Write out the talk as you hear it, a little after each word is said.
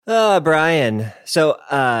Brian.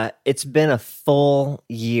 It's been a full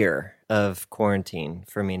year of quarantine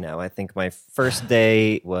for me now. I think my first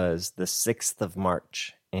day was the 6th of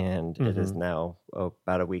March, and it is now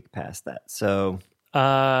about a week past that. So,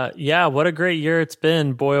 yeah, what a great year it's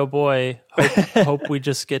been. Boy, oh boy. Hope we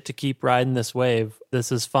just get to keep riding this wave.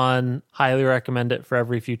 This is fun. Highly recommend it for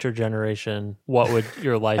every future generation. What would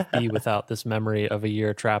your life be without this memory of a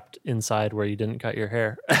year trapped inside where you didn't cut your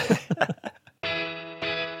hair?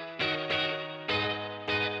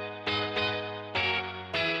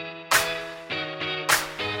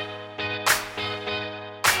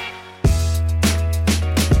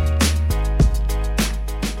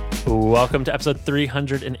 Welcome to episode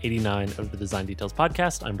 389 of the Design Details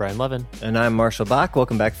Podcast. I'm Brian Levin. And I'm Marshall Bach.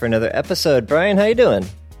 Welcome back for another episode. Brian, how you doing?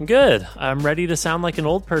 Good. I'm ready to sound like an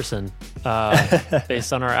old person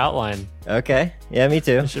based on our outline. Okay. Yeah, me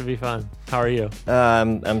too. It should be fun. How are you?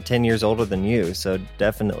 I'm 10 years older than you, so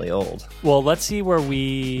definitely old. Well, let's see where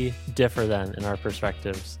we differ then in our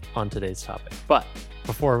perspectives on today's topic. But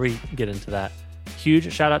before we get into that,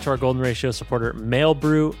 huge shout out to our Golden Ratio supporter,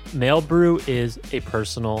 MailBrew. MailBrew is a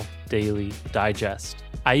personal daily digest.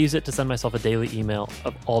 I use it to send myself a daily email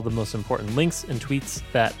of all the most important links and tweets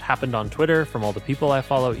that happened on Twitter from all the people I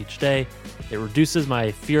follow each day. It reduces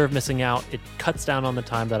my fear of missing out. It cuts down on the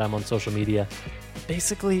time that I'm on social media.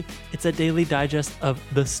 Basically, it's a daily digest of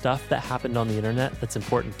the stuff that happened on the internet that's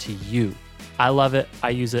important to you. I love it.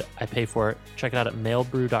 I use it. I pay for it. Check it out at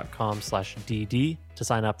mailbrew.com/DD to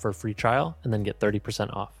sign up for a free trial and then get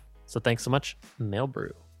 30% off. So thanks so much,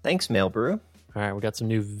 MailBrew. Thanks, MailBrew. All right, we got some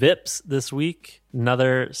new VIPs this week.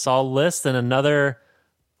 Another solid list and another,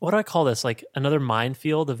 what do I call this? Like another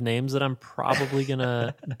minefield of names that I'm probably going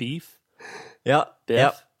to beef. Yep.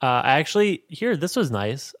 I actually, this was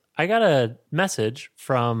nice. I got a message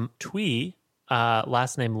from Twee,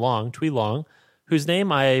 last name Long, Twee Long, whose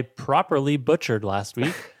name I properly butchered last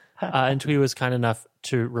week. And Twee was kind enough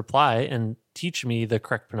to reply and teach me the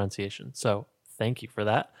correct pronunciation. So thank you for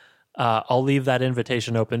that. I'll leave that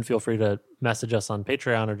invitation open. Feel free to message us on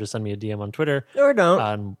Patreon or just send me a DM on Twitter. Or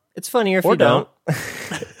don't. It's funnier if you don't.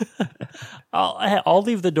 I'll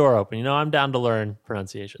leave the door open. You know, I'm down to learn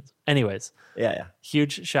pronunciations. Anyways. Yeah.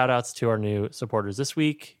 Huge shout outs to our new supporters this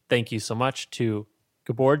week. Thank you so much to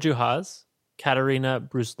Gabor Juhaz, Katarina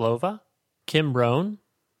Bruslova, Kim Rohn,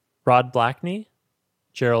 Rod Blackney,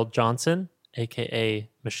 Gerald Johnson, a.k.a.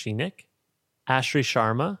 Machinik, Ashri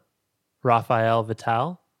Sharma, Raphael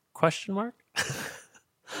Vital, ?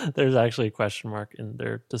 There's actually a question mark in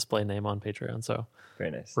their display name on Patreon. So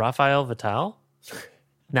very nice. Raphael Vital,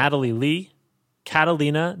 Natalie Lee,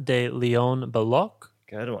 Catalina de Leon Belloc,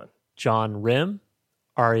 good one. John Rim,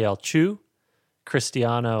 Ariel Chu,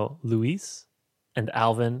 Cristiano Luis, and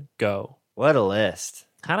Alvin Go. What a list.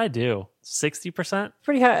 How'd I do? 60%?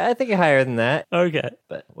 Pretty high. I think you're higher than that. Okay.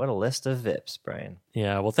 But what a list of VIPs, Brian.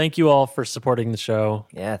 Yeah, well, thank you all for supporting the show.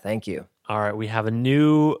 Yeah, thank you. All right, we have a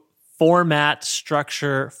new format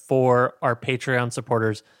structure for our Patreon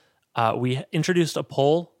supporters. We introduced a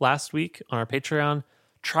poll last week on our Patreon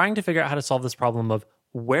trying to figure out how to solve this problem of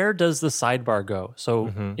where does the sidebar go?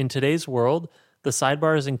 So in today's world, the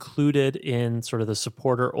sidebar is included in sort of the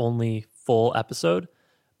supporter-only full episode,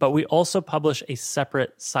 but we also publish a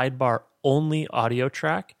separate sidebar-only audio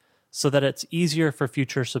track so that it's easier for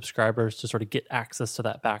future subscribers to sort of get access to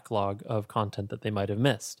that backlog of content that they might have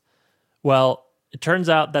missed. Well, it turns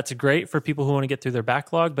out that's great for people who want to get through their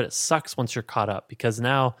backlog, but it sucks once you're caught up because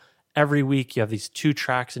now every week you have these 2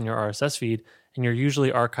 tracks in your RSS feed and you're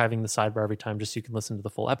usually archiving the sidebar every time just so you can listen to the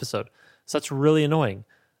full episode. So that's really annoying.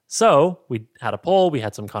 So we had a poll, we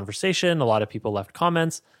had some conversation, a lot of people left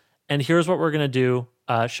comments, and here's what we're going to do.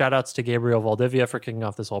 Shout outs to Gabriel Valdivia for kicking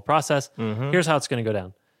off this whole process. Here's how it's going to go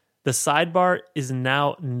down. The sidebar is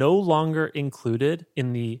now no longer included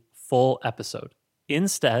in the full episode.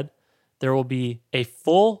 Instead, there will be a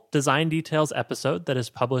full Design Details episode that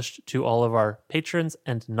is published to all of our patrons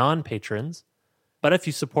and non-patrons. But if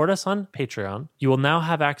you support us on Patreon, you will now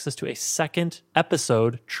have access to a second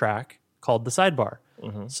episode track called The Sidebar.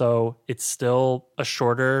 So it's still a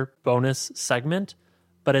shorter bonus segment,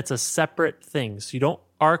 but it's a separate thing. So you don't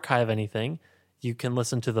archive anything. You can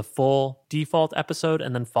listen to the full default episode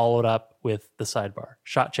and then follow it up with the sidebar.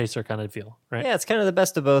 Shot chaser kind of feel, right? Yeah, it's kind of the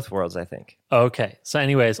best of both worlds, I think. Okay. So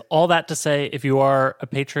anyways, all that to say, if you are a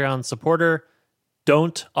Patreon supporter,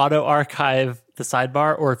 don't auto-archive the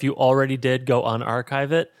sidebar, or if you already did, go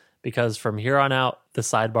unarchive it, because from here on out, the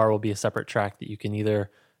sidebar will be a separate track that you can either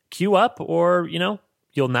queue up or,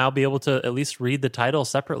 you'll now be able to at least read the title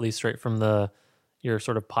separately straight from your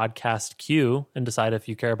sort of podcast queue and decide if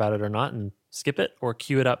you care about it or not and skip it, or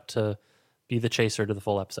queue it up to be the chaser to the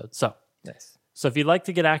full episode. So Nice. So if you'd like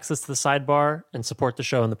to get access to the sidebar and support the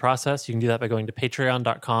show in the process, you can do that by going to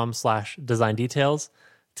patreon.com/design details.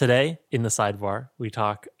 Today in the sidebar, we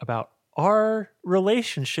talk about our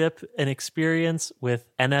relationship and experience with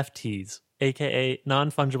NFTs, aka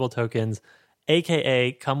non-fungible tokens,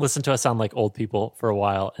 aka come listen to us sound like old people for a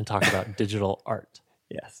while and talk about digital art.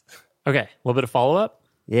 Yes. Okay, a little bit of follow-up.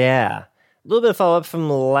 Yeah. A little bit of follow-up from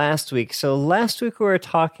last week. So last week we were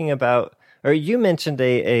talking about, or you mentioned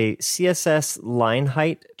a CSS line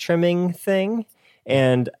height trimming thing,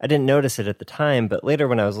 and I didn't notice it at the time, but later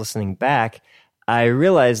when I was listening back, I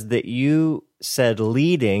realized that you said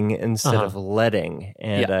leading instead of letting,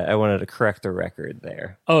 and I wanted to correct the record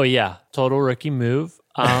there. Oh, yeah. Total rookie move.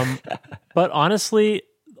 But honestly,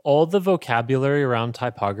 all the vocabulary around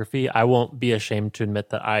typography, I won't be ashamed to admit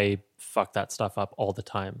that I fuck that stuff up all the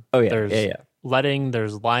time. Oh, yeah. There's letting,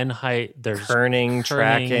 there's line height, there's kerning,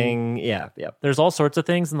 tracking. Yeah. There's all sorts of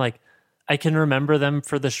things. And like, I can remember them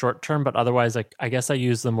for the short term, but otherwise, like, I guess I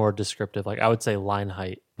use the more descriptive. Like, I would say line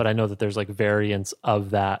height, but I know that there's like variants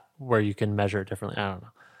of that where you can measure it differently. I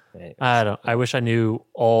don't know. I wish I knew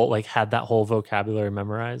had that whole vocabulary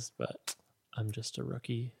memorized, but I'm just a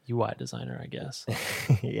rookie UI designer, I guess.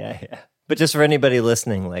 Yeah. But just for anybody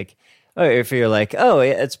listening, like, if you're like, oh,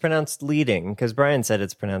 it's pronounced leading, because Brian said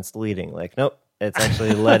it's pronounced leading. Like, nope, it's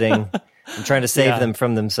actually letting. I'm trying to save them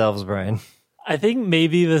from themselves, Brian. I think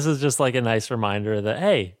maybe this is just like a nice reminder that,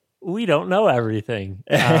 hey, we don't know everything.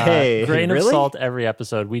 Grain of salt every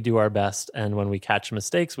episode. We do our best. And when we catch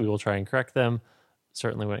mistakes, we will try and correct them.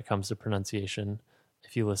 Certainly when it comes to pronunciation.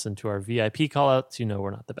 If you listen to our VIP call-outs, you know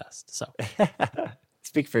we're not the best. So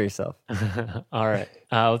speak for yourself. All right.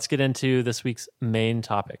 Let's get into this week's main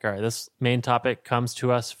topic. All right. This main topic comes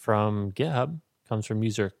to us from GitHub. Comes from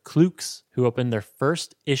user Klukes, who opened their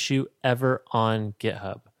first issue ever on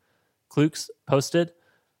GitHub. Klukes posted,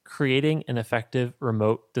 creating an effective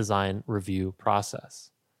remote design review process,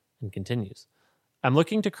 and continues. I'm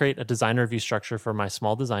looking to create a design review structure for my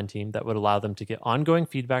small design team that would allow them to get ongoing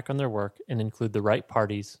feedback on their work and include the right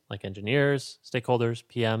parties like engineers, stakeholders,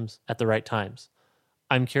 PMs at the right times.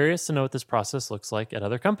 I'm curious to know what this process looks like at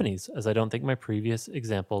other companies, as I don't think my previous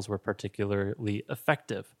examples were particularly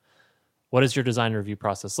effective. What does your design review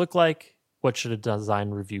process look like? What should a design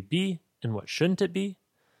review be, and what shouldn't it be?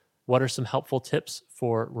 What are some helpful tips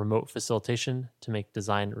for remote facilitation to make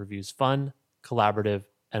design reviews fun, collaborative,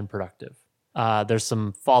 and productive? There's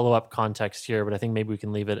some follow-up context here, but I think maybe we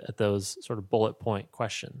can leave it at those sort of bullet point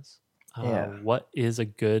questions. What is a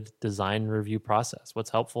good design review process?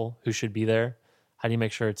 What's helpful? Who should be there? How do you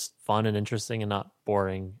make sure it's fun and interesting and not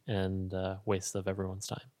boring and waste of everyone's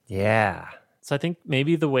time? Yeah. So I think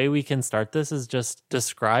maybe the way we can start this is just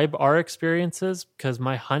describe our experiences, because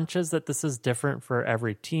my hunch is that this is different for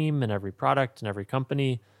every team and every product and every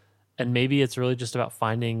company. And maybe it's really just about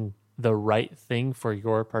finding the right thing for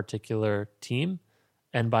your particular team.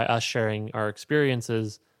 And by us sharing our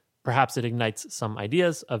experiences, perhaps it ignites some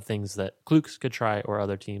ideas of things that Klukes could try or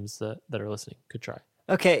other teams that are listening could try.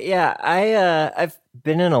 Okay, yeah, I've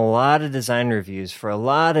been in a lot of design reviews for a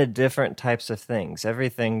lot of different types of things,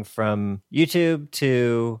 everything from YouTube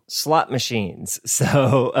to slot machines.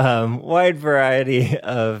 So wide variety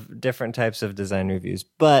of different types of design reviews,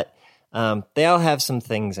 but they all have some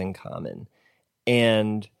things in common.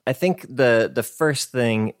 And I think the first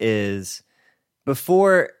thing is,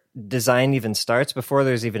 before design even starts, before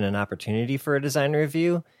there's even an opportunity for a design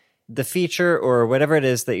review, the feature or whatever it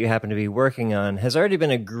is that you happen to be working on has already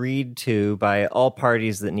been agreed to by all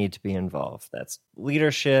parties that need to be involved. That's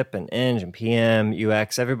leadership and Eng and PM,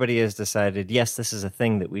 UX. Everybody has decided, yes, this is a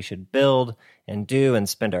thing that we should build and do and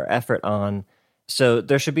spend our effort on. So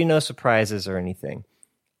there should be no surprises or anything.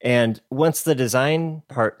 And once the design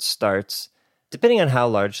part starts, depending on how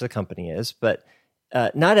large the company is, but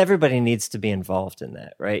not everybody needs to be involved in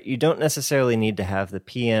that, right? You don't necessarily need to have the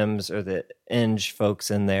PMs or the Eng folks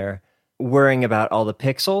in there worrying about all the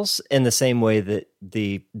pixels in the same way that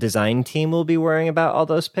the design team will be worrying about all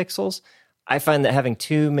those pixels. I find that having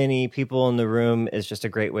too many people in the room is just a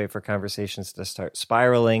great way for conversations to start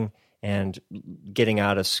spiraling and getting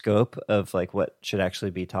out of scope of like what should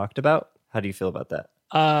actually be talked about. How do you feel about that?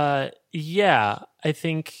 Yeah, I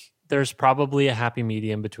think there's probably a happy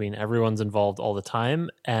medium between everyone's involved all the time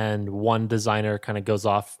and one designer kind of goes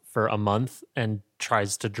off for a month and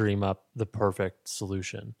tries to dream up the perfect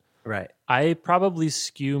solution. Right. I probably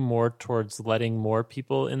skew more towards letting more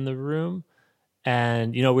people in the room.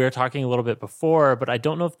 And, we were talking a little bit before, but I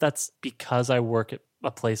don't know if that's because I work at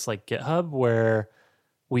a place like GitHub where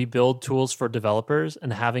we build tools for developers,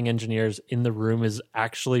 and having engineers in the room is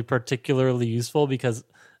actually particularly useful because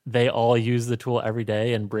they all use the tool every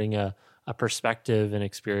day and bring a perspective and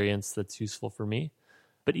experience that's useful for me.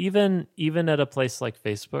 But even at a place like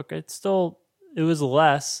Facebook, it was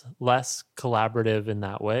less collaborative in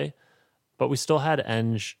that way. But we still had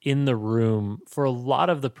Eng in the room for a lot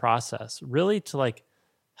of the process, really to like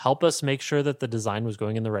help us make sure that the design was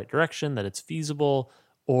going in the right direction, that it's feasible,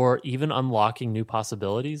 or even unlocking new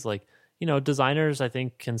possibilities. Like, designers, I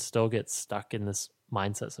think, can still get stuck in this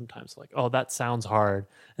mindset sometimes, like, oh, that sounds hard.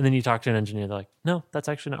 And then you talk to an engineer, they're like, no, that's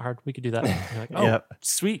actually not hard. We could do that. And you're like, oh, Yep.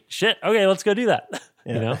 Sweet shit. Okay, let's go do that.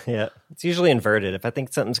 Yeah. Yeah. It's usually inverted. If I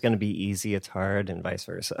think something's going to be easy, it's hard, and vice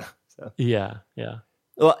versa. So Yeah.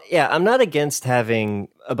 Well, yeah, I'm not against having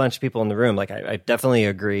a bunch of people in the room. Like, I definitely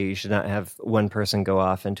agree. You should not have one person go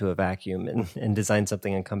off into a vacuum and design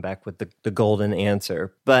something and come back with the golden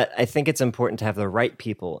answer. But I think it's important to have the right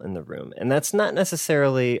people in the room. And that's not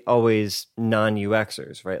necessarily always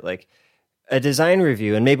non-UXers, right? Like a design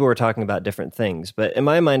review, and maybe we're talking about different things, but in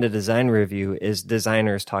my mind, a design review is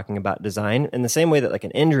designers talking about design in the same way that like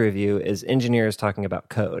an eng review is engineers talking about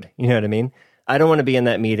code. You know what I mean? I don't want to be in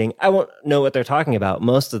that meeting. I won't know what they're talking about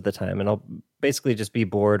most of the time, and I'll basically just be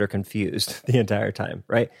bored or confused the entire time,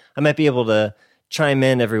 right? I might be able to chime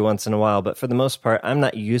in every once in a while, but for the most part, I'm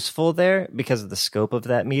not useful there because of the scope of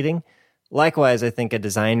that meeting. Likewise, I think a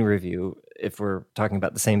design review, if we're talking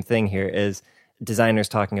about the same thing here, is designers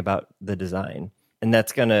talking about the design. And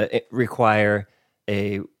that's going to require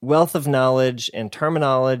a wealth of knowledge and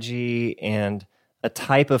terminology and a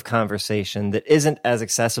type of conversation that isn't as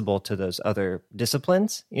accessible to those other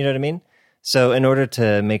disciplines. You know what I mean? So in order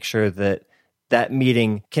to make sure that that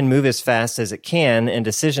meeting can move as fast as it can and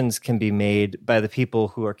decisions can be made by the people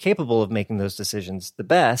who are capable of making those decisions the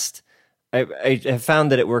best, I have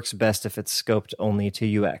found that it works best if it's scoped only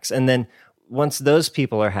to UX. And then once those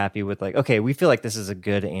people are happy with like, okay, we feel like this is a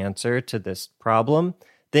good answer to this problem,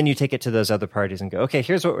 then you take it to those other parties and go, okay,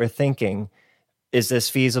 here's what we're thinking. Is this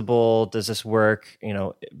feasible? Does this work?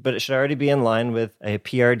 But it should already be in line with a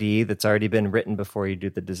PRD that's already been written before you do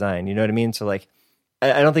the design. You know what I mean? So like,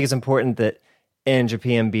 I don't think it's important that Eng or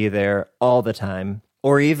PM be there all the time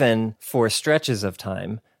or even for stretches of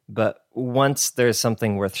time. But once there's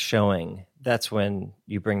something worth showing, that's when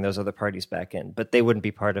you bring those other parties back in. But they wouldn't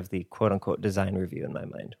be part of the quote unquote design review in my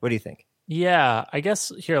mind. What do you think? Yeah, I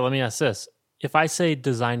guess here, let me ask this. If I say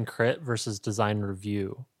design crit versus design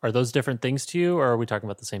review, are those different things to you, or are we talking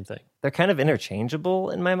about the same thing? They're kind of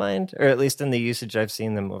interchangeable in my mind, or at least in the usage I've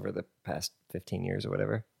seen them over the past 15 years or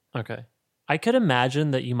whatever. Okay. I could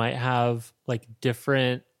imagine that you might have like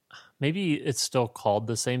different, maybe it's still called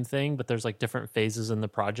the same thing, but there's like different phases in the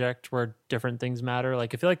project where different things matter.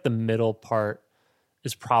 Like I feel like the middle part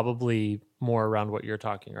is probably more around what you're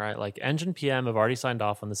talking, right? Like Eng and PM have already signed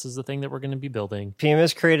off on this is the thing that we're going to be building. PM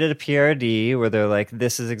has created a PRD where they're like,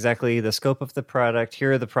 this is exactly the scope of the product.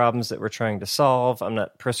 Here are the problems that we're trying to solve. I'm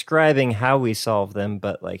not prescribing how we solve them,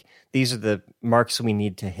 but like these are the marks we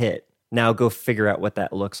need to hit. Now go figure out what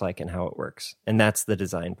that looks like and how it works. And that's the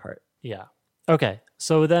design part. Yeah. Okay.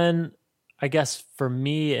 So then I guess for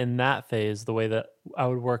me in that phase, the way that I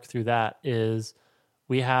would work through that is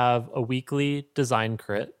we have a weekly design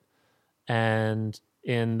crit. And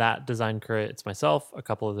in that design crit, it's myself, a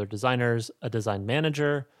couple of other designers, a design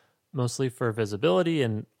manager, mostly for visibility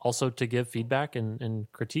and also to give feedback and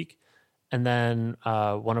critique. And then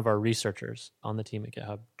one of our researchers on the team at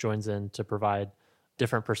GitHub joins in to provide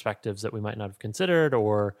different perspectives that we might not have considered,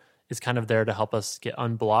 or is kind of there to help us get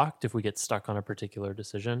unblocked if we get stuck on a particular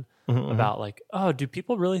decision about like, oh, do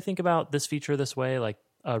people really think about this feature this way? Like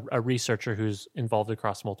a researcher who's involved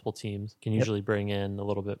across multiple teams can usually bring in a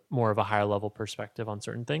little bit more of a higher level perspective on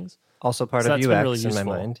certain things. Also part of UX in my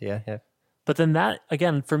mind. Yeah. But then that,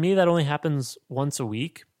 again, for me, that only happens once a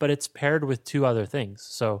week, but it's paired with two other things.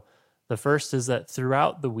 So the first is that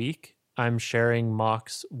throughout the week, I'm sharing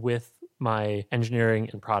mocks with my engineering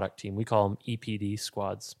and product team. We call them EPD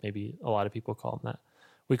squads. Maybe a lot of people call them that.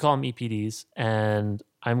 We call them EPDs, and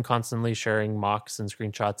I'm constantly sharing mocks and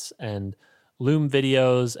screenshots and Loom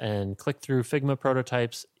videos and click-through Figma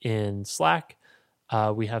prototypes in Slack.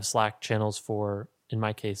 We have Slack channels for, in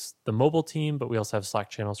my case, the mobile team, but we also have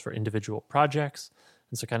Slack channels for individual projects.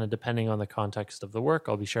 And so kind of depending on the context of the work,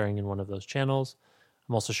 I'll be sharing in one of those channels.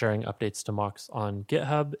 I'm also sharing updates to mocks on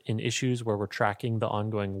GitHub in issues where we're tracking the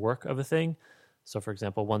ongoing work of a thing. So for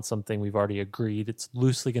example, once something we've already agreed, it's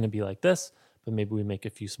loosely going to be like this, but maybe we make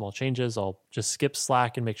a few small changes. I'll just skip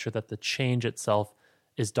Slack and make sure that the change itself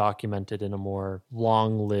is documented in a more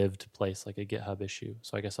long-lived place like a GitHub issue.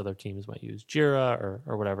 So I guess other teams might use Jira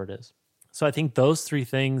or whatever it is. So I think those three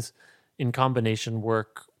things in combination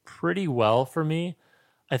work pretty well for me.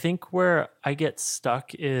 I think where I get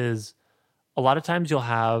stuck is a lot of times you'll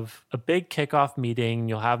have a big kickoff meeting,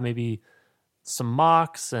 you'll have maybe some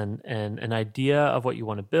mocks and an idea of what you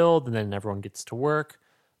want to build, and then everyone gets to work.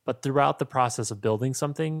 But throughout the process of building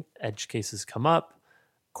something, edge cases come up,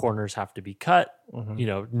 corners have to be cut,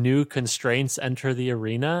 new constraints enter the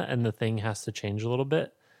arena, and the thing has to change a little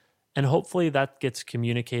bit. And hopefully that gets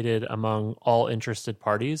communicated among all interested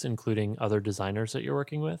parties, including other designers that you're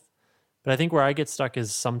working with. But I think where I get stuck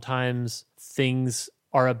is sometimes things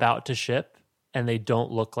are about to ship and they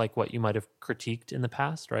don't look like what you might have critiqued in the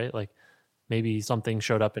past, right? Like maybe something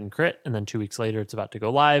showed up in crit and then 2 weeks later it's about to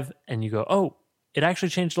go live and you go, oh, it actually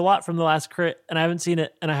changed a lot from the last crit and I haven't seen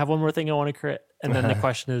it and I have one more thing I want to crit. And then the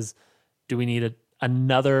question is, do we need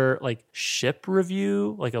another like ship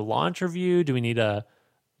review, like a launch review? Do we need a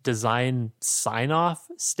design sign-off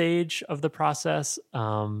stage of the process?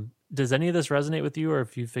 Does any of this resonate with you, or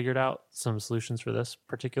have you figured out some solutions for this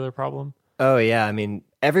particular problem? Oh yeah, I mean,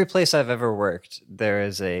 every place I've ever worked, there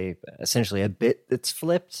is essentially a bit that's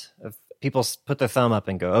flipped. Of people put their thumb up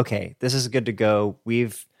and go, "Okay, this is good to go.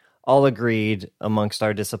 We've all agreed amongst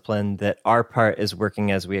our discipline that our part is working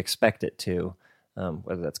as we expect it to."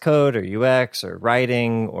 Whether that's code or UX or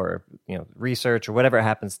writing or research or whatever it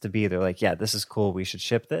happens to be, they're like, "Yeah, this is cool. We should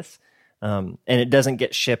ship this." And it doesn't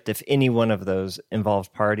get shipped if any one of those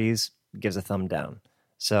involved parties gives a thumb down.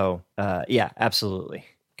 So yeah, absolutely.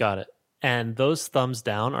 Got it. And those thumbs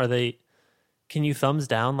down, can you thumbs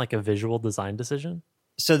down like a visual design decision?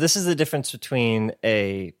 So this is the difference between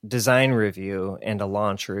a design review and a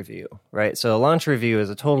launch review, right? So a launch review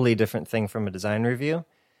is a totally different thing from a design review.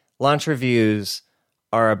 Launch reviews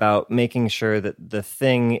are about making sure that the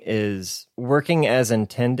thing is working as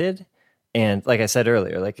intended. And like I said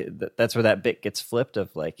earlier, like that's where that bit gets flipped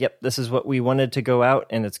of like, yep, this is what we wanted to go out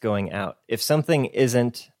and it's going out. If something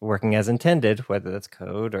isn't working as intended, whether that's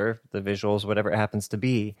code or the visuals, whatever it happens to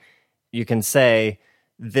be, you can say,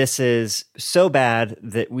 this is so bad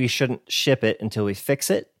that we shouldn't ship it until we fix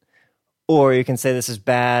it. Or you can say this is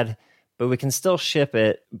bad, but we can still ship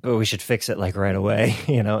it, but we should fix it like right away,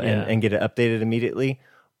 and get it updated immediately.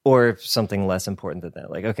 Or something less important than that.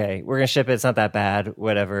 Like, okay, we're going to ship it. It's not that bad.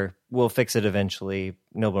 Whatever. We'll fix it eventually.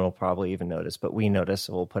 No one will probably even notice, but we notice,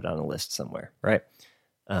 so we'll put it on a list somewhere, right?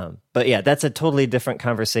 But yeah, that's a totally different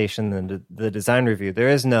conversation than the design review. There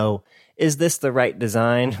is no, is this the right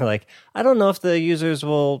design? Like, I don't know if the users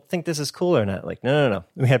will think this is cool or not. Like, no.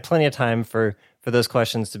 We had plenty of time for those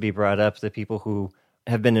questions to be brought up. The people who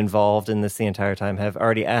have been involved in this the entire time have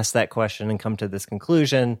already asked that question and come to this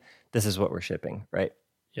conclusion. This is what we're shipping, right?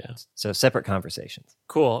 Yeah. So separate conversations.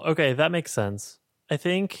 Cool. Okay, that makes sense. I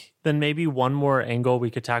think then maybe one more angle we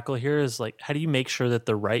could tackle here is like, how do you make sure that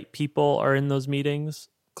the right people are in those meetings?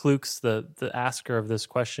 Klux, the asker of this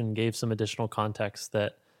question, gave some additional context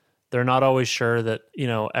that they're not always sure that,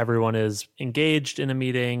 everyone is engaged in a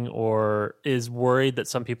meeting or is worried that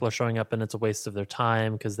some people are showing up and it's a waste of their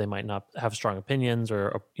time because they might not have strong opinions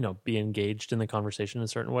or be engaged in the conversation in a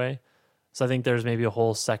certain way. So I think there's maybe a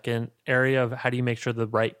whole second area of how do you make sure the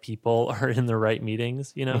right people are in the right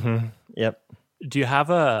meetings, Mm-hmm. Yep. Do you have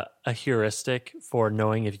a heuristic for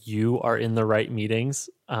knowing if you are in the right meetings?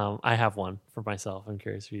 I have one for myself. I'm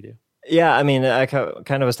curious if you do. Yeah, I mean, I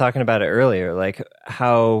kind of was talking about it earlier, like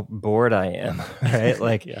how bored I am, right?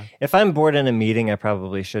 Like if I'm bored in a meeting, I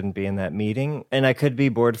probably shouldn't be in that meeting. And I could be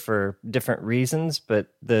bored for different reasons, but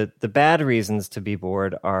the bad reasons to be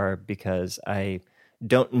bored are because I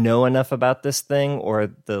don't know enough about this thing, or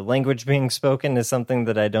the language being spoken is something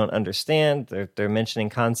that I don't understand. They're mentioning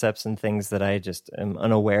concepts and things that I just am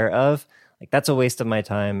unaware of. Like that's a waste of my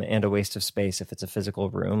time and a waste of space if it's a physical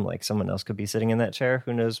room. Like someone else could be sitting in that chair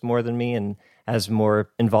who knows more than me and has more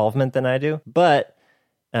involvement than I do. But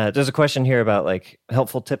there's a question here about like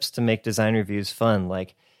helpful tips to make design reviews fun.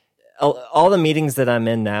 Like all the meetings that I'm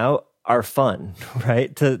in now are fun,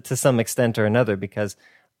 right? To some extent or another, because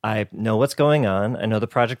I know what's going on. I know the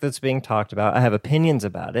project that's being talked about. I have opinions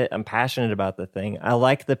about it. I'm passionate about the thing. I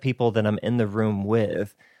like the people that I'm in the room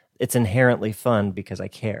with. It's inherently fun because I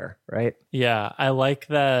care, right? Yeah, I like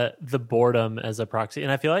the boredom as a proxy.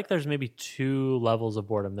 And I feel like there's maybe two levels of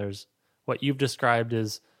boredom. There's what you've described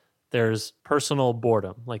is there's personal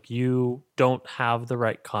boredom. Like you don't have the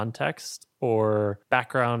right context or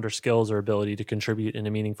background or skills or ability to contribute in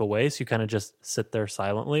a meaningful way. So you kind of just sit there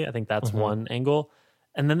silently. I think that's one angle.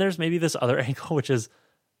 And then there's maybe this other angle, which is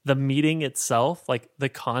the meeting itself, like the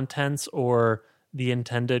contents or the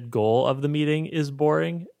intended goal of the meeting is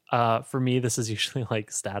boring. For me, this is usually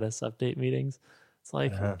like status update meetings. It's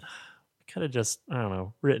like, could have just, I don't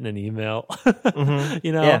know, written an email,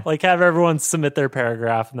 Yeah. like have everyone submit their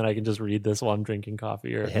paragraph and then I can just read this while I'm drinking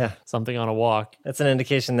coffee or Yeah. something on a walk. That's an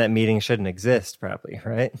indication that meetings shouldn't exist, probably,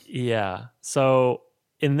 right? Yeah. So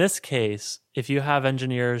in this case, if you have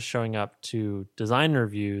engineers showing up to design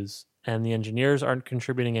reviews and the engineers aren't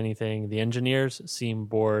contributing anything, the engineers seem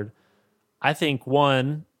bored, I think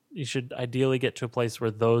one, you should ideally get to a place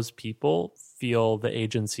where those people feel the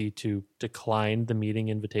agency to decline the meeting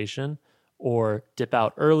invitation or dip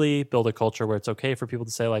out early, build a culture where it's okay for people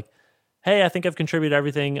to say like, hey, I think I've contributed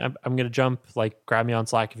everything. I'm going to jump, like grab me on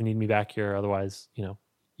Slack if you need me back here. Otherwise,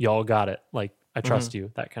 y'all got it. Like I trust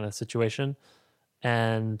you, that kind of situation.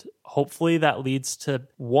 And hopefully that leads to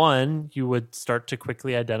one, you would start to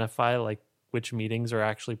quickly identify like which meetings are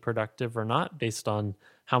actually productive or not based on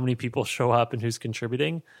how many people show up and who's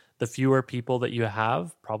contributing. The fewer people that you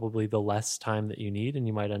have, probably the less time that you need, and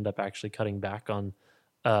you might end up actually cutting back on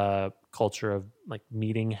a culture of like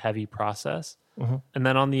meeting heavy process. And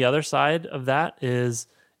then on the other side of that is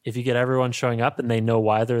if you get everyone showing up and they know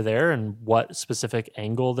why they're there and what specific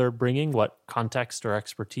angle they're bringing, what context or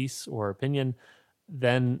expertise or opinion,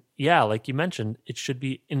 then yeah, like you mentioned, it should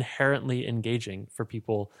be inherently engaging for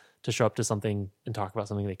people to show up to something and talk about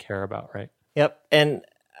something they care about, right? Yep. And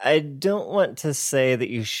I don't want to say that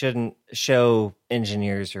you shouldn't show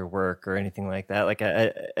engineers your work or anything like that. Like,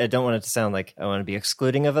 I don't want it to sound like I want to be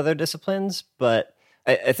excluding of other disciplines, but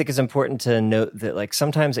I think it's important to note that like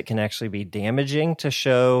sometimes it can actually be damaging to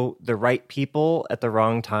show the right people at the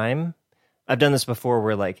wrong time. I've done this before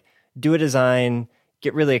where like do a design,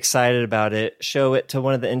 get really excited about it, show it to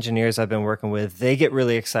one of the engineers I've been working with. They get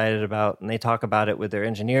really excited about and they talk about it with their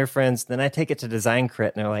engineer friends. Then I take it to Design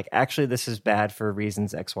Crit and they're like, actually, this is bad for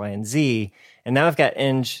reasons X, Y, and Z. And now I've got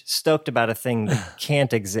Eng stoked about a thing that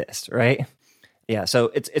can't exist, right? Yeah,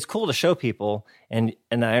 so it's cool to show people, and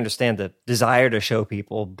I understand the desire to show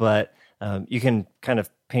people, but you can kind of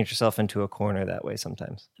paint yourself into a corner that way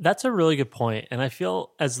sometimes. That's a really good point. And I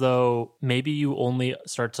feel as though maybe you only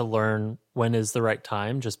start to learn when is the right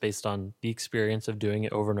time just based on the experience of doing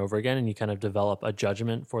it over and over again, and you kind of develop a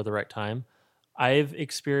judgment for the right time. I've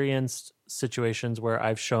experienced situations where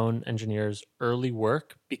I've shown engineers early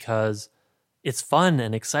work because it's fun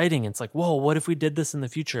and exciting. It's like, whoa, what if we did this in the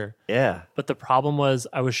future? Yeah. But the problem was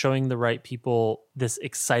I was showing the right people this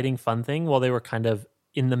exciting, fun thing while they were kind of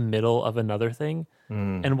in the middle of another thing.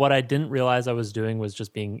 And what I didn't realize I was doing was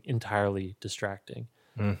just being entirely distracting.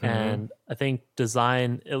 And I think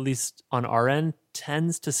design, at least on our end,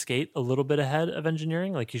 tends to skate a little bit ahead of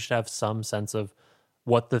engineering. Like you should have some sense of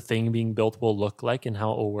what the thing being built will look like and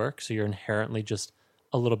how it will work. So you're inherently just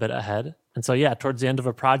a little bit ahead. And so, yeah, towards the end of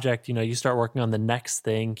a project, you start working on the next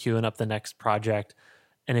thing, queuing up the next project.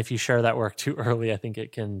 And if you share that work too early, I think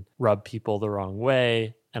it can rub people the wrong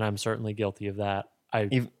way. And I'm certainly guilty of that.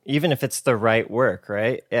 Even if it's the right work,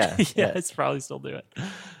 right? Yeah. yeah, it's probably still do it.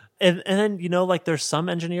 And then, like there's some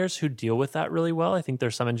engineers who deal with that really well. I think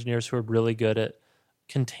there's some engineers who are really good at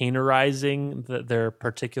containerizing their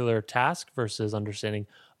particular task versus understanding,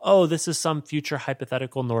 oh, this is some future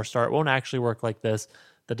hypothetical North Star. It won't actually work like this.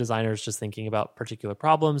 The designer is just thinking about particular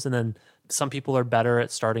problems. And then some people are better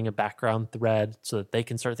at starting a background thread so that they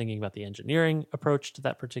can start thinking about the engineering approach to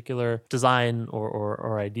that particular design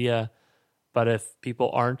or idea. But if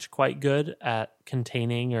people aren't quite good at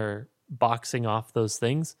containing or boxing off those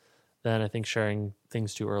things, then I think sharing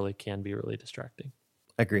things too early can be really distracting.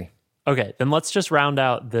 Agree. Okay, then let's just round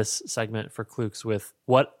out this segment for Klooks with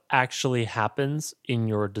what actually happens in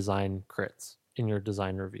your design crits, in your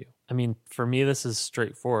design review. I mean, for me, this is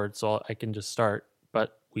straightforward, so I can just start,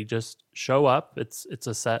 but we just show up. It's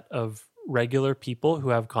a set of regular people who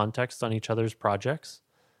have context on each other's projects.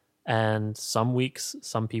 And some weeks,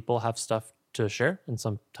 some people have stuff to share, and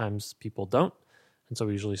sometimes people don't. And so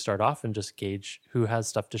we usually start off and just gauge who has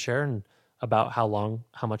stuff to share and about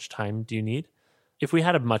how much time do you need. If we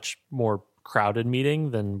had a much more crowded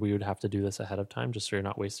meeting, then we would have to do this ahead of time just so you're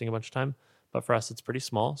not wasting a bunch of time. But for us, it's pretty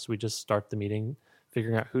small. So we just start the meeting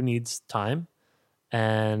figuring out who needs time,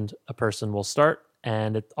 and a person will start.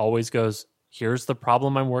 And it always goes, here's the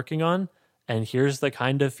problem I'm working on, and here's the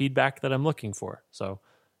kind of feedback that I'm looking for. So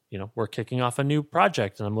we're kicking off a new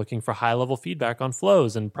project and I'm looking for high level feedback on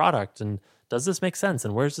flows and product. And does this make sense?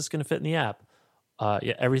 And where's this going to fit in the app?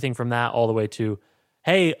 Everything from that all the way to,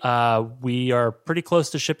 hey, we are pretty close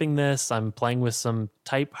to shipping this. I'm playing with some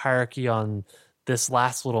type hierarchy on this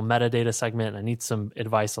last little metadata segment. I need some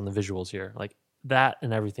advice on the visuals here, like that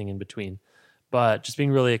and everything in between. But just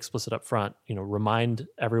being really explicit up front, remind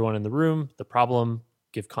everyone in the room the problem,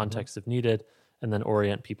 give context if needed, and then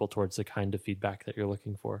orient people towards the kind of feedback that you're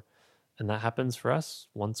looking for. And that happens for us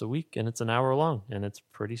once a week, and it's an hour long, and it's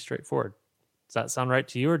pretty straightforward. Does that sound right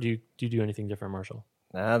to you, or do you do anything different, Marshall?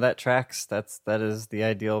 That tracks. That is the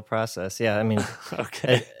ideal process. Yeah, I mean,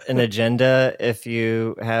 Okay. an agenda, if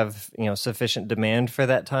you have sufficient demand for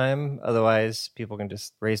that time. Otherwise, people can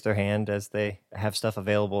just raise their hand as they have stuff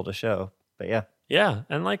available to show. But yeah. Yeah,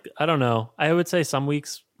 and like, I don't know. I would say some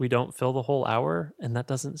weeks we don't fill the whole hour, and that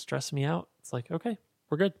doesn't stress me out. It's like, okay,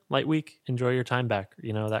 we're good. Light week. Enjoy your time back.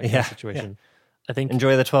 That kind of situation. Yeah. I think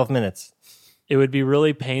enjoy the 12 minutes. It would be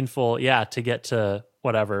really painful, to get to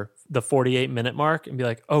whatever, the 48-minute mark and be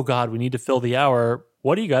like, oh God, we need to fill the hour.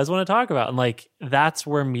 What do you guys want to talk about? And like, that's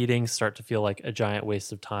where meetings start to feel like a giant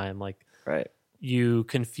waste of time. Like, right. You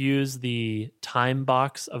confuse the time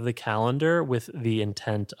box of the calendar with the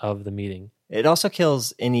intent of the meeting. It also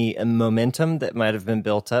kills any momentum that might have been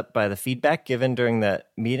built up by the feedback given during that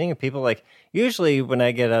meeting. People usually when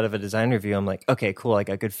I get out of a design review, I'm like, okay, cool. I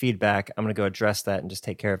got good feedback. I'm going to go address that and just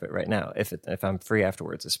take care of it right now. If I'm free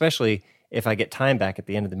afterwards, especially if I get time back at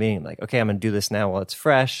the end of the meeting, like, okay, I'm going to do this now while it's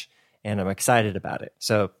fresh and I'm excited about it.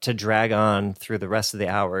 So to drag on through the rest of the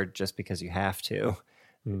hour just because you have to,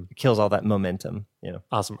 it kills all that momentum.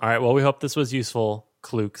 Awesome. All right. Well, we hope this was useful.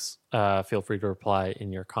 Klukes, feel free to reply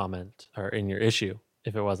in your comment or in your issue.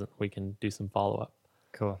 If it wasn't, we can do some follow-up.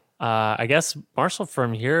 Cool. I guess, Marshall,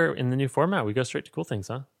 from here in the new format, we go straight to cool things,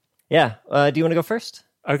 huh? Yeah. Do you want to go first?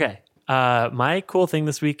 Okay. My cool thing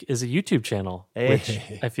this week is a YouTube channel, which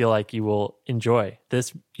I feel like you will enjoy.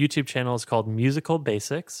 This YouTube channel is called Musical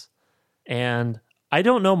Basics, and I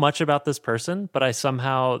don't know much about this person, but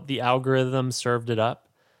the algorithm served it up.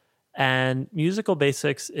 And Musical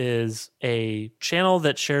Basics is a channel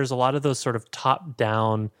that shares a lot of those sort of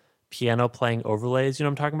top-down piano playing overlays. You know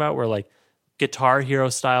what I'm talking about? Where like Guitar Hero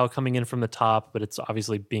style coming in from the top, but it's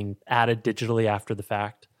obviously being added digitally after the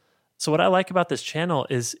fact. So what I like about this channel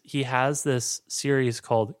is he has this series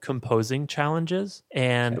called Composing Challenges.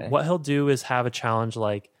 And what he'll do is have a challenge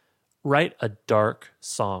like write a dark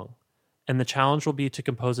song. And the challenge will be to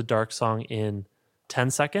compose a dark song in 10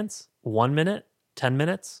 seconds, 1 minute, 10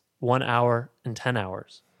 minutes, 1 hour, and 10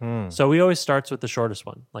 hours. So he always starts with the shortest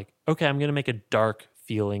one. Like, okay, I'm going to make a dark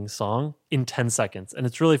feeling song in 10 seconds. And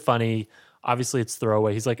it's really funny. Obviously, it's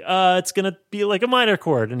throwaway. He's like, it's going to be like a minor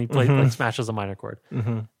chord. And he smashes a minor chord.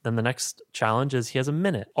 Then the next challenge is he has a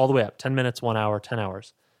minute, all the way up, 10 minutes, 1 hour, 10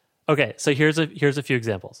 hours. Okay, so here's a few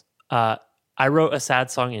examples. I wrote a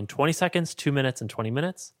sad song in 20 seconds, 2 minutes, and 20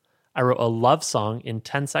 minutes. I wrote a love song in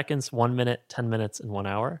 10 seconds, 1 minute, 10 minutes, and 1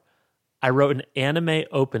 hour. I wrote an anime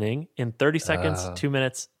opening in 30 seconds, 2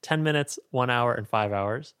 minutes, 10 minutes, 1 hour, and 5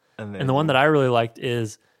 hours. Amazing. And the one that I really liked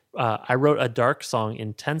is I wrote a dark song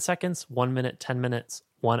in 10 seconds, 1 minute, 10 minutes,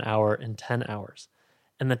 1 hour, and 10 hours.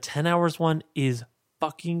 And the 10 hours one is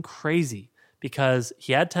fucking crazy because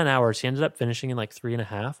he had 10 hours. He ended up finishing in like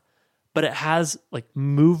 3.5, but it has like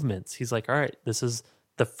movements. He's like, all right, this is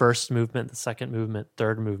the first movement, the second movement,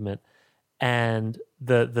 third movement. And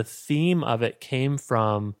the theme of it came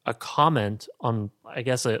from a comment on, I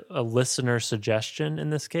guess, a listener suggestion in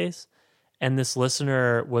this case. And this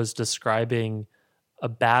listener was describing a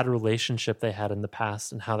bad relationship they had in the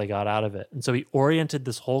past and how they got out of it. And so he oriented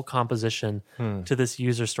this whole composition to this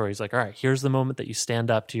user story. He's like, all right, here's the moment that you stand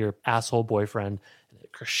up to your asshole boyfriend, and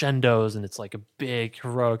it crescendos, and it's like a big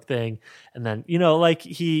heroic thing. And then, like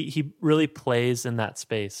he really plays in that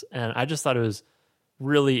space. And I just thought it was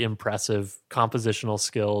really impressive compositional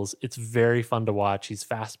skills. It's very fun to watch. He's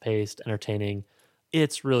fast-paced, entertaining.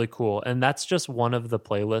 It's really cool. And that's just one of the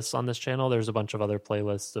playlists on this channel. There's a bunch of other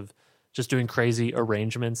playlists of just doing crazy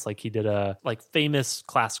arrangements. Like he did famous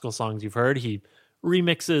classical songs you've heard. He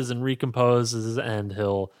remixes and recomposes, and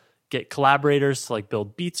he'll get collaborators to like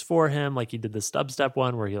build beats for him. Like he did the dubstep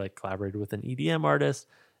one where he like collaborated with an EDM artist.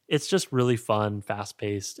 It's just really fun,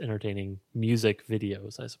 fast-paced, entertaining music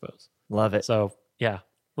videos, I suppose. Love it. So yeah,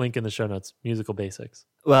 link in the show notes, Musical Basics.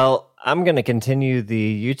 Well, I'm going to continue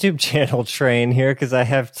the YouTube channel train here because I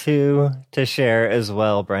have two to share as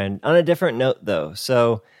well, Brian. On a different note, though.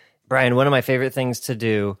 So, Brian, one of my favorite things to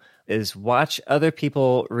do is watch other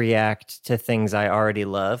people react to things I already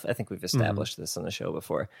love. I think we've established this on the show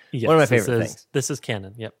before. Yes, one of my favorite things. This is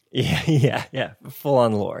canon, yep. Yeah.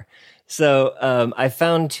 Full-on lore. So I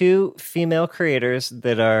found two female creators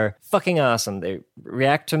that are fucking awesome. They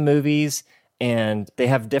react to movies, and they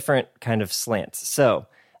have different kind of slants. So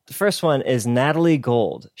the first one is Natalie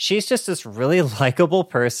Gold. She's just this really likable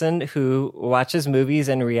person who watches movies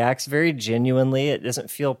and reacts very genuinely. It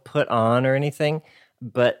doesn't feel put on or anything,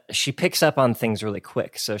 but she picks up on things really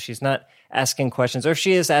quick. So she's not asking questions, or if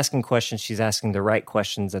she is asking questions, she's asking the right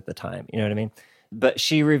questions at the time. You know what I mean? but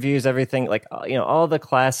she reviews everything, like, all the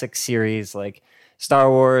classic series, like Star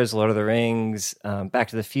Wars, Lord of the Rings, Back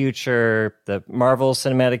to the Future, the Marvel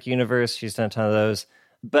Cinematic Universe. She's done a ton of those.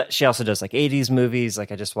 But she also does like 80s movies.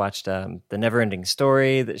 Like I just watched The Neverending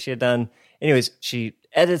Story that she had done. Anyways, she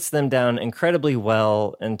edits them down incredibly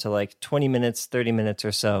well into like 20 minutes, 30 minutes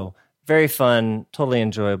or so. Very fun, totally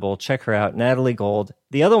enjoyable. Check her out, Natalie Gold.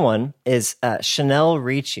 The other one is Chanel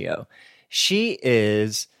Riccio. She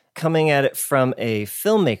is coming at it from a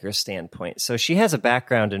filmmaker standpoint. So she has a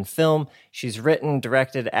background in film. She's written,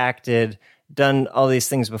 directed, acted, done all these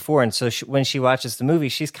things before. And so when she watches the movie,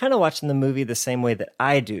 she's kind of watching the movie the same way that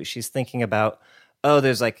I do. She's thinking about, oh,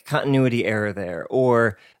 there's like continuity error there.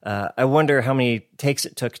 Or I wonder how many takes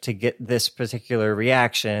it took to get this particular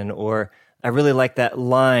reaction. Or I really like that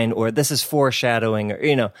line. Or this is foreshadowing.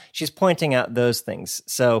 Or, she's pointing out those things.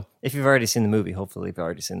 So if you've already seen the movie, hopefully you've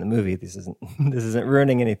already seen the movie. This isn't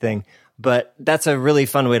ruining anything. But that's a really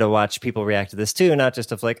fun way to watch people react to this too, not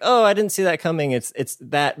just of like, oh, I didn't see that coming. It's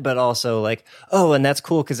that, but also like, oh, and that's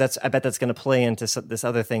cool because I bet that's going to play into this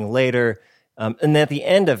other thing later. And at the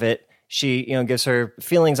end of it, she gives her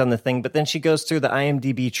feelings on the thing, but then she goes through the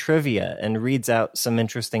IMDb trivia and reads out some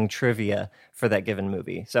interesting trivia for that given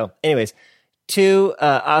movie. So, anyways, 2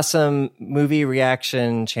 awesome movie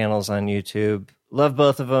reaction channels on YouTube. Love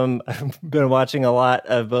both of them. I've been watching a lot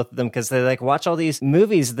of both of them because they like watch all these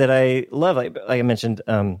movies that I love. Like I mentioned,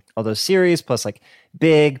 all those series plus like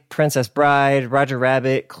Big, Princess Bride, Roger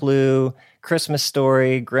Rabbit, Clue, Christmas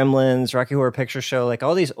Story, Gremlins, Rocky Horror Picture Show, like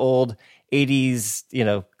all these old 80s,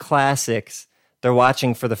 classics. They're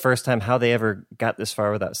watching for the first time. How they ever got this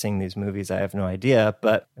far without seeing these movies, I have no idea.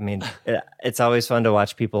 But I mean, it's always fun to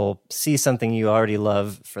watch people see something you already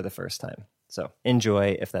love for the first time. So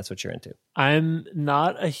enjoy if that's what you're into. I'm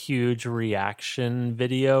not a huge reaction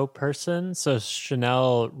video person, so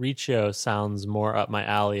Chanel Riccio sounds more up my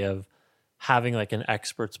alley of having like an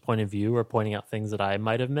expert's point of view or pointing out things that I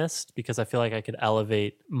might have missed, because I feel like I could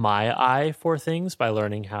elevate my eye for things by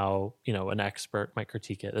learning how, an expert might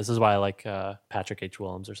critique it. This is why I like Patrick H.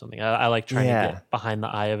 Willems or something. I like trying to get behind the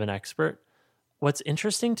eye of an expert. What's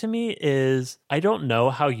interesting to me is I don't know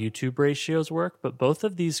how YouTube ratios work, but both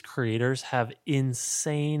of these creators have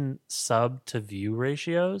insane sub to view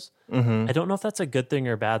ratios. Mm-hmm. I don't know if that's a good thing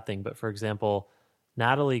or a bad thing, but for example,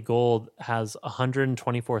 Natalie Gold has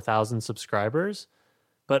 124,000 subscribers,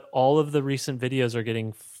 but all of the recent videos are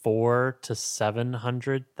getting 400,000 to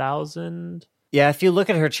 700,000. Yeah, if you look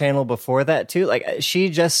at her channel before that too, like she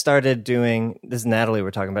just started doing, this is Natalie we're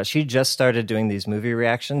talking about, she just started doing these movie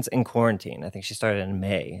reactions in quarantine. I think she started in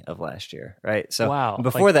May of last year, right? So wow.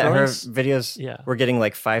 Before like that, her videos were getting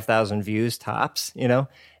like 5,000 views tops,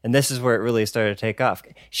 and this is where it really started to take off.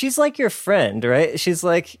 She's like your friend, right? She's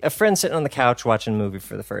like a friend sitting on the couch watching a movie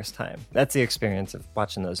for the first time. That's the experience of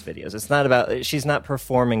watching those videos. It's not about, she's not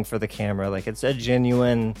performing for the camera. Like it's a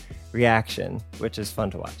genuine reaction, which is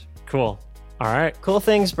fun to watch. Cool. All right. Cool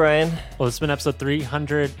things, Brian. Well, this has been episode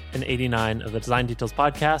 389 of the Design Details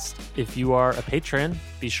podcast. If you are a patron,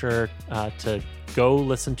 be sure to go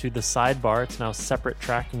listen to the sidebar. It's now a separate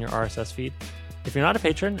track in your RSS feed. If you're not a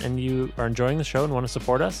patron and you are enjoying the show and want to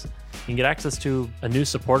support us, you can get access to a new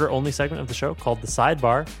supporter-only segment of the show called The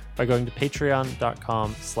Sidebar by going to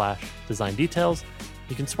patreon.com/design details.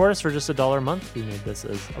 You can support us for just $1 a month. We made this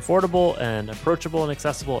as affordable and approachable and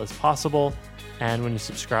accessible as possible. And when you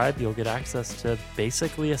subscribe, you'll get access to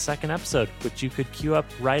basically a second episode, which you could queue up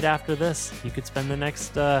right after this. You could spend the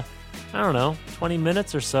next, 20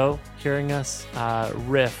 minutes or so hearing us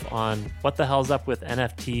riff on what the hell's up with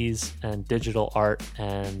NFTs and digital art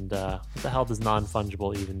and what the hell does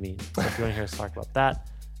non-fungible even mean. So if you want to hear us talk about that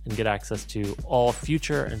and get access to all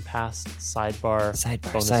future and past sidebar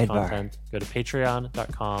bonus content, go to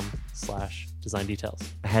patreon.com/design details.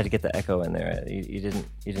 I had to get the echo in there. You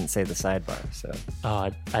didn't say the sidebar, so. Oh,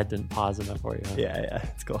 I didn't pause enough for you. Huh? Yeah,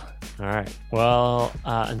 it's cool. All right. Well,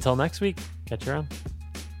 until next week, catch you around.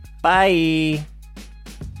 Bye.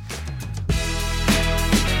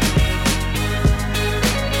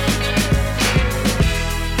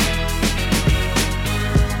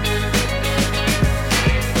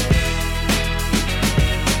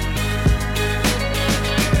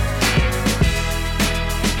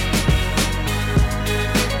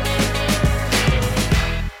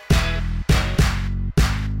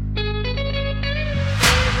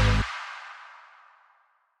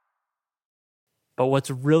 But what's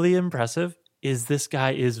really impressive is this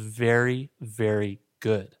guy is very, very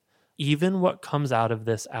good. Even what comes out of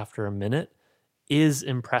this after a minute is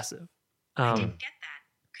impressive. I didn't get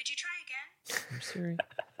that. Could you try again? I'm sorry.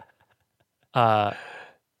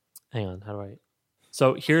 Hang on. How do I?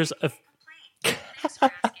 So here's a. Thanks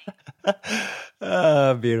for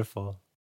asking. Beautiful.